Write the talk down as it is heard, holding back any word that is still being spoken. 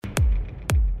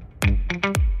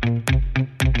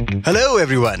Hello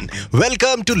everyone,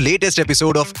 welcome to latest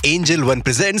episode of angel one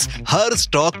presents her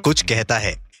stock कुछ कहता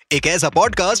है। एक ऐसा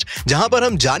पॉडकास्ट जहां पर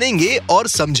हम जानेंगे और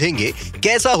समझेंगे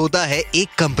कैसा होता है एक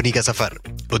कंपनी का सफर।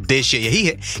 उद्देश्य यही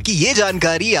है कि ये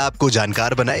जानकारी आपको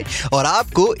जानकार बनाए और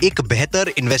आपको एक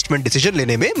बेहतर इन्वेस्टमेंट डिसीजन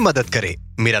लेने में मदद करे।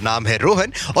 मेरा नाम है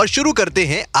रोहन और शुरू करते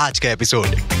हैं आज का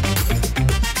एपिसोड।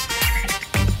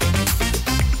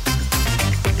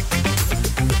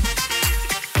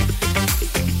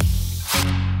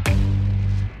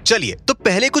 चलिए तो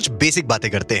पहले कुछ बेसिक बातें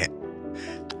करते हैं।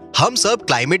 हम सब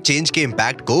क्लाइमेट चेंज के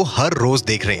इंपैक्ट को हर रोज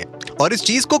देख रहे हैं और इस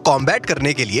चीज को कॉम्बैट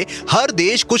करने के लिए हर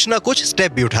देश कुछ ना कुछ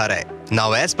स्टेप भी उठा रहा है।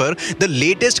 Now as per the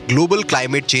latest global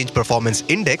climate change performance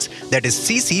index that is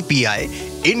CCPI,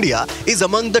 India is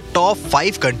among the top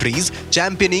 5 countries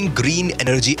चैंपियनिंग green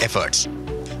energy efforts.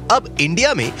 अब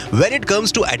इंडिया में when it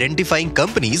comes to identifying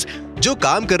companies जो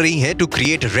काम कर रही हैं to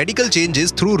create radical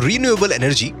changes through renewable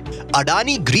energy,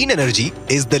 Adani green energy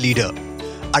is the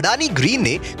leader. Adani green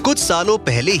ने कुछ सालों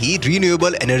पहले ही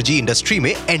रिन्यूएबल एनर्जी इंडस्ट्री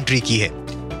में एंट्री की है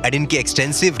एंड इनके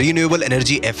एक्सटेंसिव रिन्यूएबल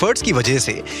एनर्जी एफर्ट्स की वजह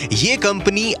से ये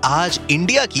कंपनी आज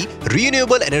इंडिया की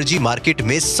रिन्यूएबल एनर्जी मार्केट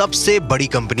में सबसे बड़ी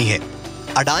कंपनी है।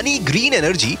 अडानी ग्रीन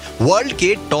एनर्जी वर्ल्ड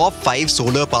के टॉप 5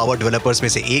 सोलर पावर डेवलपर्स में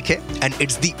से एक है and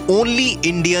it's the only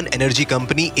Indian energy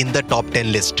company in the top 10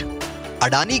 list.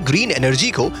 Adani green energy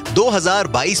को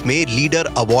 2022 में लीडर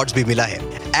अवार्ड्स भी मिला है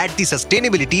at the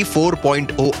sustainability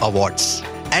 4.0 awards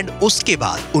and उसके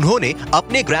बाद उन्होंने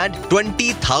अपने ग्रांड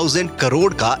 20,000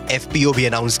 करोड़ का FPO भी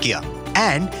अनाउंस किया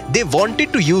and they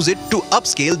wanted to use it to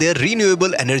upscale there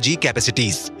renewable energy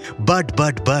capacities.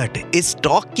 But इस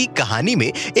स्टॉक की कहानी में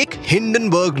एक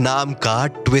हिंडनबर्ग नाम का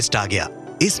ट्विस्ट आ गया।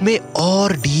 इसमें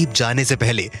और डीप जाने से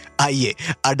पहले आइए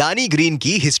अडानी ग्रीन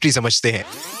की हिस्ट्री समझते हैं।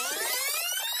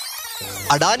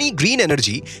 अडानी ग्रीन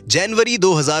एनर्जी जनवरी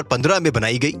 2015 में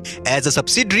बनाई गई as a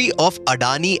subsidiary of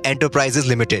Adani enterprises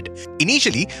limited.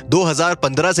 Initially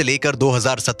 2015 से लेकर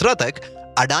 2017 तक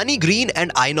Adani green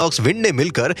and INOX wind ने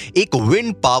मिलकर एक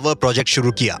विंड पावर प्रोजेक्ट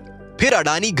शुरू किया। फिर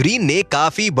अडानी ग्रीन ने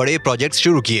काफी बड़े प्रोजेक्ट्स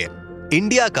शुरू किए।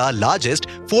 इंडिया का largest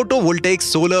photovoltaic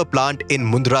solar plant in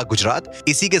Mundra, Gujarat,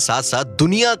 इसी के साथ साथ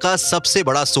दुनिया का सबसे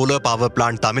बड़ा सोलर पावर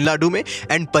प्लांट तमिलनाडु में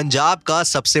एंड पंजाब का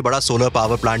सबसे बड़ा सोलर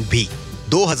पावर प्लांट भी।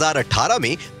 2018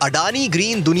 में अडानी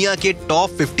ग्रीन दुनिया के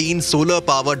टॉप 15 सोलर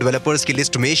पावर डेवलपर्स की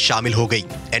लिस्ट में शामिल हो गई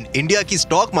एंड इंडिया की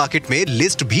स्टॉक मार्केट में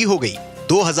लिस्ट भी हो गई।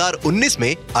 2019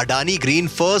 में Adani green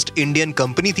first Indian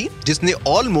company थी जिसने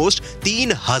ऑलमोस्ट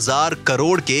 3,000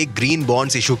 करोड़ के ग्रीन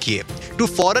बॉन्ड्स इशू किए to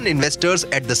foreign investors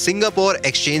at the Singapore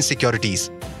exchange securities.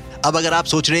 अब अगर आप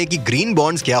सोच रहे हैं कि ग्रीन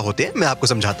बॉन्ड्स क्या होते हैं, मैं आपको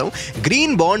समझाता हूं।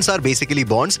 Green bonds are basically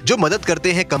bonds जो मदद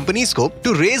करते हैं कंपनीज को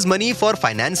to raise money for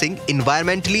financing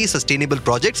environmentally sustainable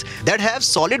projects that have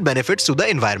solid benefits to the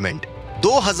environment.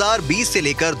 2020 से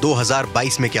लेकर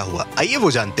 2022 में क्या हुआ, आइए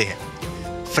वो जानते हैं।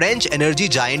 फ्रेंच एनर्जी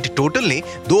जायंट टोटल ने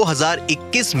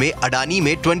 2021 में अडानी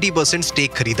में 20%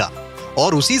 स्टेक खरीदा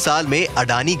और उसी साल में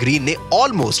अडानी ग्रीन ने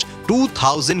ऑलमोस्ट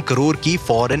 2,000 करोड़ की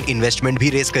फॉरेन इन्वेस्टमेंट भी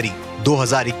रेज करी।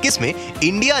 2021 में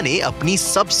इंडिया ने अपनी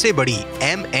सबसे बड़ी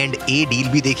M&A डील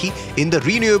भी देखी in the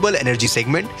renewable energy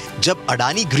segment जब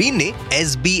अडानी ग्रीन ने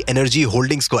SB एनर्जी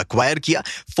होल्डिंग्स को एक्वायर किया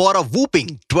फॉर अ वूपिंग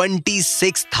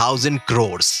 26,000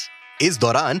 करोड़। इस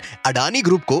दौरान अडानी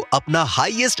ग्रुप को अपना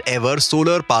highest ever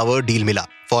solar power deal मिला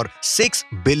for $6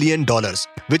 billion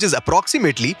which is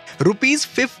approximately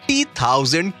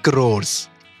 ₹50,000 crore,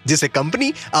 जिसे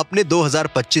कंपनी अपने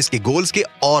 2025 के गोल्स के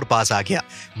और पास आ गया।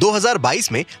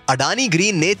 2022 में अडानी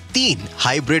ग्रीन ने 3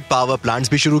 हाइब्रिड पावर प्लांट्स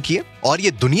भी शुरू किए और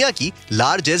ये दुनिया की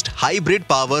largest hybrid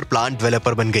power plant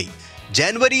developer बन गई।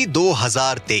 जनवरी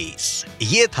 2023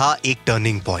 ये था एक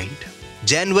टर्निंग पॉइंट।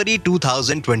 जनवरी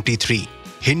 2023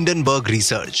 हिंडनबर्ग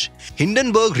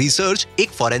रिसर्च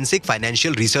एक फॉरेंसिक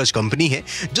फाइनेंशियल रिसर्च कंपनी है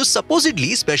जो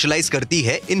सपोजिटली स्पेशलाइज करती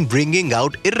है in bringing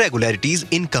out irregularities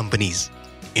in companies.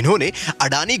 इन्होंने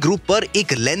अडानी ग्रुप पर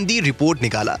एक लेंदी रिपोर्ट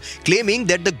निकाला claiming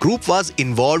that the group was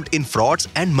involved in frauds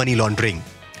and money laundering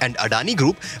and Adani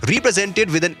group represented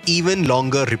with N even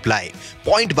longer reply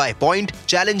point by point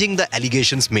challenging the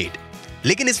allegations made.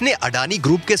 लेकिन इसने Adani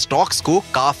group के stocks को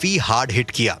काफी hard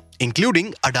hit किया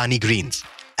including Adani Green's.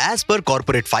 As per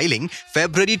corporate filing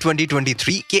फरवरी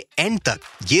 2023 के and तक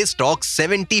ये stock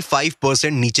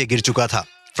 75% नीचे गिर चुका था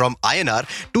फ्रॉम INR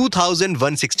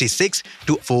 2,166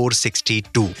 to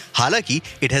 462। हालांकि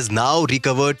it has now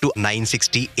recovered to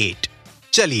 968।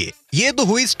 चलिए ये तो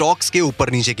हुई स्टॉक्स के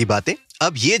ऊपर नीचे की बातें।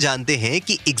 अब ये जानते हैं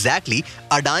कि एग्जैक्टली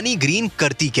अडानी ग्रीन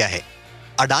करती क्या है।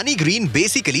 Adani green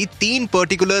basically 3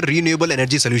 particular renewable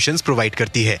energy solutions provide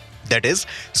करती है, that is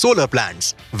solar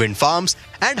plants, wind farms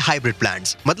and hybrid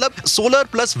plants, मतलब solar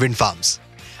plus wind farms.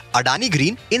 Adani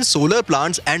green in solar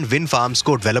plants and wind farms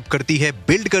को डेवलप करती है,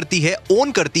 बिल्ड करती है,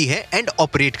 ओन करती है एंड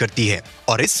ऑपरेट करती है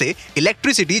और इससे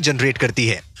इलेक्ट्रिसिटी जनरेट करती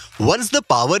है। Once the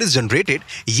power is generated,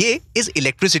 ये इस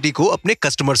इलेक्ट्रिसिटी को अपने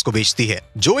कस्टमर्स को बेचती है,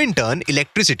 जो इन टर्न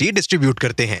इलेक्ट्रिसिटी डिस्ट्रीब्यूट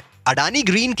करते हैं। अडानी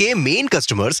ग्रीन के main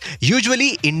customers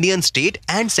usually Indian state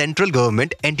and central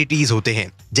government entities होते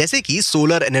हैं, जैसे कि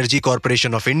solar energy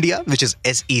corporation of India which is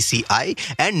SECI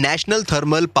and national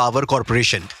thermal power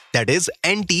corporation that is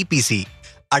NTPC।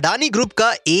 Adani group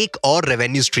का एक और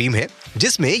रेवेन्यू स्ट्रीम है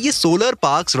जिसमें ये सोलर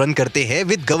पार्क्स रन करते हैं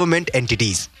विद गवर्नमेंट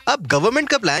एंटिटीज। अब गवर्नमेंट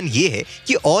का प्लान ये है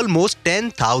कि ऑलमोस्ट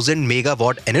 10,000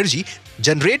 मेगावाट एनर्जी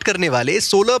जनरेट करने वाले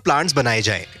सोलर प्लांट्स बनाए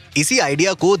जाएं। इसी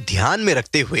आइडिया को ध्यान में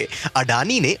रखते हुए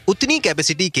अडानी ने उतनी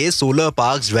कैपेसिटी के solar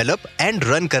parks develop and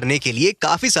run करने के लिए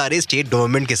काफी सारे स्टेट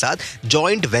गवर्नमेंट के साथ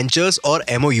जॉइंट वेंचर्स और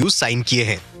MOU साइन किए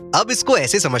हैं। अब इसको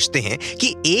ऐसे समझते हैं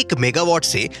कि 1 मेगावाट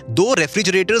से 2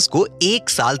 रेफ्रिजरेटर्स को 1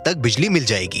 साल तक बिजली मिल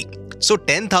जाएगी। सो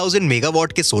 10,000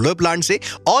 मेगावाट के सोलर प्लांट से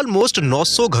ऑलमोस्ट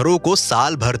 900 घरों को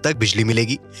साल भर तक बिजली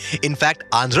मिलेगी। इनफैक्ट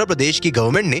आंध्र प्रदेश की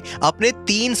गवर्नमेंट ने अपने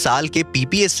 3 साल के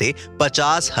PPA से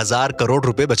 50,000 करोड़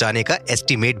रुपए बचाने का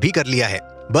एस्टिमेट भी कर लिया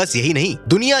है। बस यही नहीं,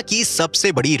 दुनिया की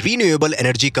सबसे बड़ी रिन्यूएबल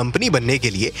एनर्जी कंपनी बनने के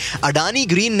लिए अडानी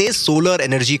ग्रीन ने solar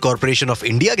energy corporation of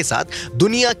India के साथ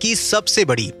दुनिया की सबसे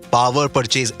बड़ी पावर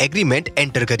परचेज एग्रीमेंट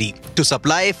एंटर करी to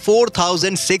supply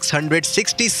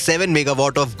 4,667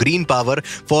 megawatt of green power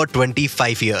for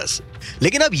 25 years.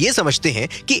 लेकिन अब ये समझते हैं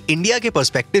कि इंडिया के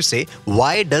पर्सपेक्टिव से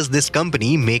why does this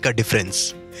company make a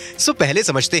difference. So पहले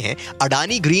समझते हैं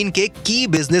अडानी ग्रीन के की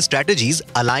business strategies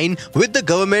align with the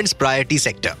government's priority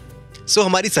sector. So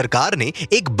हमारी सरकार ने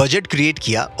एक बजट क्रिएट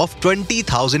किया of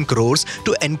 20,000 crore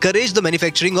to encourage the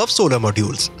manufacturing of solar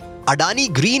modules. Adani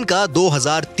green का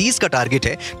 2030 का टारगेट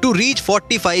है to reach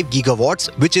 45 gigawatts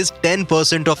which is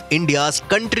 10% of India's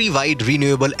country wide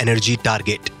renewable energy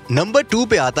target. Number 2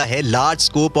 पे आता है large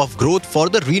scope of growth for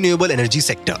the renewable energy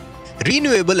sector.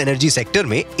 Renewable energy sector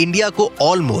में India को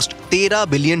almost $13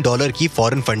 billion की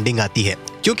foreign funding आती है,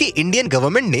 क्योंकि इंडियन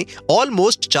गवर्नमेंट ने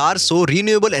ऑलमोस्ट 400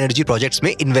 रिन्यूएबल एनर्जी प्रोजेक्ट्स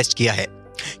में इन्वेस्ट किया है।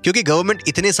 क्योंकि गवर्नमेंट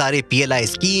इतने सारे PLI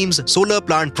schemes, solar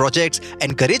plant projects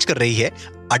encourage कर रही है,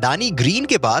 अडानी ग्रीन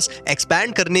के पास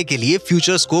एक्सपैंड करने के लिए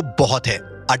फ्यूचर स्कोप बहुत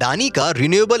है। अडानी का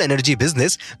रिन्यूएबल एनर्जी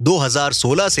बिजनेस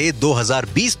 2016 से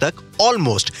 2020 तक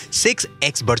ऑलमोस्ट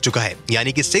 6x बढ़ चुका है,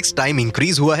 यानी कि 6 टाइम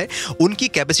इंक्रीज हुआ है। उनकी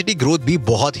कैपेसिटी ग्रोथ भी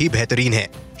बहुत ही बेहतरीन है।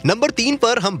 नंबर 3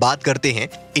 पर हम बात करते हैं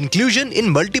inclusion in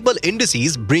multiple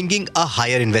industries bringing a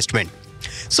higher investment.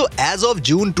 So as of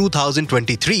June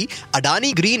 2023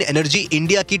 Adani green energy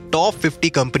India की टॉप 50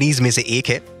 कंपनीज में से एक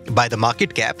है बाय द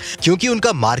मार्केट कैप, क्योंकि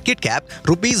उनका मार्केट कैप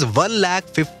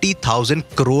 ₹1,50,000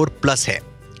 करोड़ प्लस है।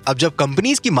 अब जब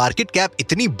कंपनीज की मार्केट कैप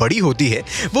इतनी बड़ी होती है,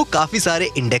 वो काफी सारे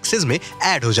इंडेक्सेस में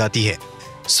ऐड हो जाती है।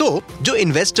 जो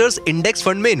इन्वेस्टर्स इंडेक्स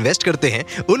फंड में इन्वेस्ट करते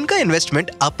हैं, उनका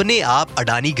इन्वेस्टमेंट अपने आप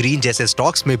अडानी ग्रीन जैसे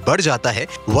स्टॉक्स में बढ़ जाता है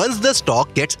once the stock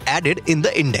gets added in the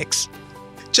index.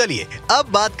 चलिए अब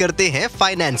बात करते हैं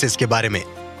फाइनेंसेस के बारे में।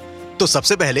 तो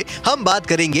सबसे पहले हम बात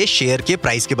करेंगे शेयर के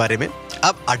प्राइस के बारे में।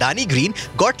 अब Adani green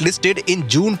got listed in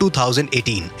June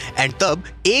 2018 and तब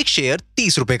एक शेयर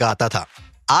 30 रुपए का आता था।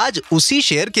 आज उसी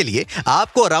शेयर के लिए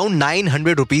आपको अराउंड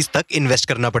 900 रुपीज तक इन्वेस्ट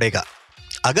करना पड़ेगा।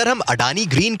 अगर हम अडानी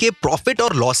ग्रीन के प्रॉफिट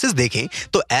और लॉसेस देखें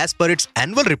तो as per its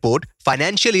annual report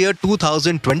financial year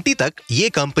 2020 तक ये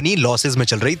कंपनी लॉसेस में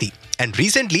चल रही थी and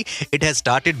recently it has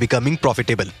started becoming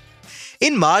profitable.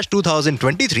 In March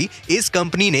 2023 इस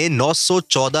कंपनी ने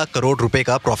 914 करोड़ रुपए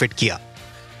का प्रॉफिट किया।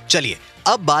 चलिए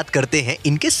अब बात करते हैं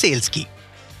इनके सेल्स की।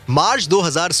 मार्च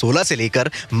 2016 से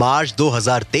लेकर मार्च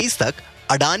 2023 तक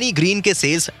अडानी ग्रीन के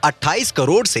सेल्स 28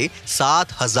 करोड़ से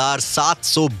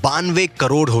 7,792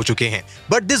 करोड़ हो चुके हैं।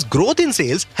 But this growth in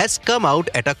sales has come out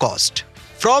at a cost.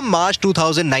 From March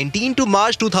 2019 to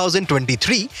March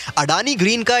 2023 Adani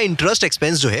green का इंटरेस्ट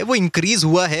एक्सपेंस जो है वो इंक्रीज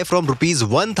हुआ है from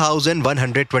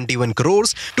 ₹1,121 crore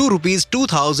to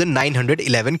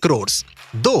 ₹2,911 crore.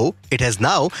 Though it has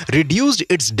now reduced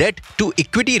its debt to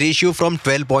equity ratio from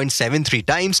 12.73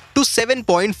 times to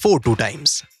 7.42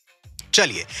 times.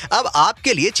 चलिए अब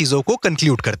आपके लिए चीजों को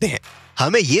कंक्लूड करते हैं।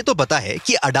 हमें ये तो पता है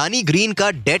कि अडानी ग्रीन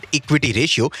का debt equity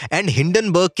ratio and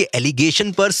Hindenburg के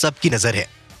एलिगेशन पर सबकी नजर है।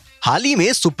 हाल ही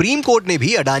में सुप्रीम कोर्ट ने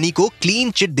भी अडानी को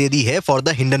क्लीन चिट दे दी है for the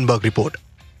Hindenburg report.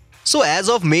 So as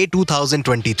of May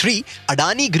 2023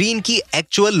 Adani green की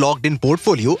actual locked in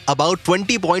portfolio about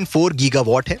 20.4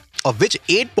 gigawatt है, of which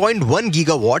 8.1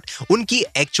 gigawatt उनकी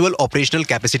एक्चुअल ऑपरेशनल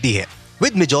कैपेसिटी है,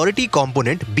 with majority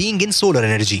component being in solar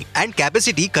energy and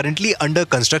capacity currently under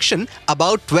construction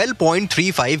about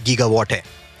 12.35 gigawatt है।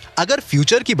 अगर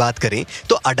future की बात करें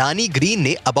तो अडानी ग्रीन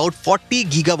ने अबाउट 40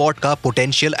 गीगावाट का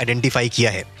पोटेंशियल आइडेंटिफाई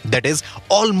किया है, that is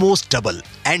almost double,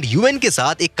 and UN के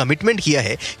साथ एक कमिटमेंट किया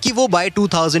है कि वो बाय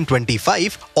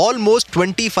 2025 ऑलमोस्ट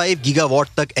 25 गीगावाट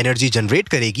तक एनर्जी जनरेट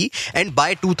करेगी and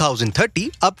by 2030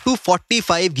 up to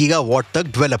 45 gigawatt तक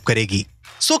डेवलप करेगी।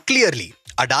 सो क्लियरली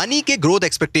अडानी के ग्रोथ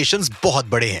एक्सपेक्टेशंस बहुत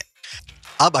बड़े हैं।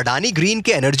 अब अडानी ग्रीन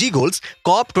के एनर्जी गोल्स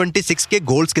COP26 के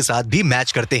गोल्स के साथ भी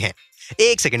मैच करते हैं।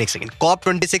 एक सेकंड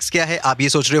COP26 क्या है, आप ये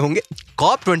सोच रहे होंगे।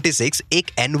 COP26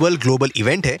 एक एनुअल ग्लोबल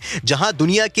इवेंट है जहां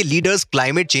दुनिया के लीडर्स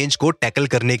क्लाइमेट चेंज को टैकल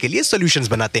करने के लिए सॉल्यूशंस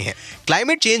बनाते हैं।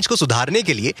 क्लाइमेट चेंज को सुधारने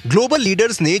के लिए ग्लोबल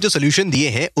लीडर्स ने जो सॉल्यूशन दिए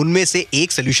हैं उनमें से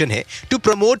एक सॉल्यूशन है to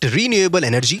promote renewable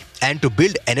energy and to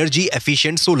build energy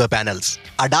efficient solar panels.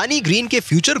 Adani green के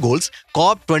फ्यूचर गोल्स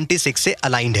COP26 से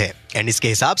अलाइंड है एंड इसके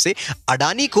हिसाब से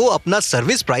अडानी को अपना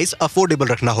सर्विस प्राइस अफोर्डेबल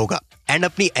रखना होगा एंड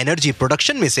अपनी एनर्जी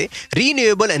प्रोडक्शन में से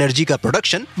रीन्यूएबल एनर्जी का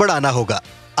प्रोडक्शन बढ़ाना होगा।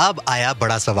 अब आया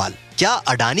बड़ा सवाल, क्या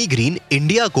अडानी ग्रीन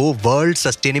इंडिया को वर्ल्ड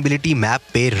सस्टेनेबिलिटी मैप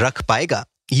पे रख पाएगा?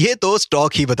 ये तो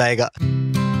स्टॉक ही बताएगा।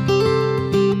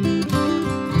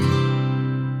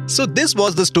 So this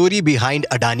was the story behind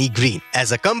Adani Green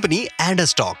as a company and a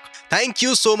stock. Thank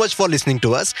you so much for listening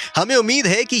to us. हमें उम्मीद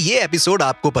है कि ये एपिसोड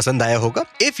आपको पसंद आया होगा।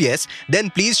 If yes, then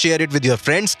please share it with your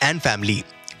friends and family.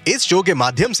 इस शो के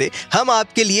माध्यम से हम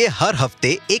आपके लिए हर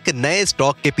हफ्ते एक नए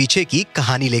स्टॉक के पीछे की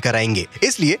कहानी लेकर आएंगे,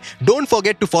 इसलिए don't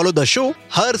forget to follow the show.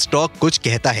 हर स्टॉक कुछ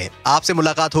कहता है। आपसे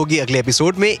मुलाकात होगी अगले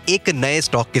एपिसोड में एक नए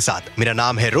स्टॉक के साथ। मेरा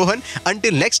नाम है Rohan.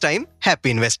 Until next time, happy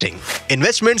investing.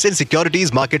 Investments in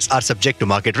securities markets are subject to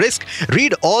market risk.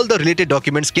 Read all the related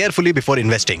documents carefully before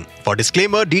investing. For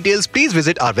disclaimer details, please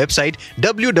visit our website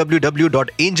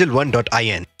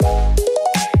www.angel1.in.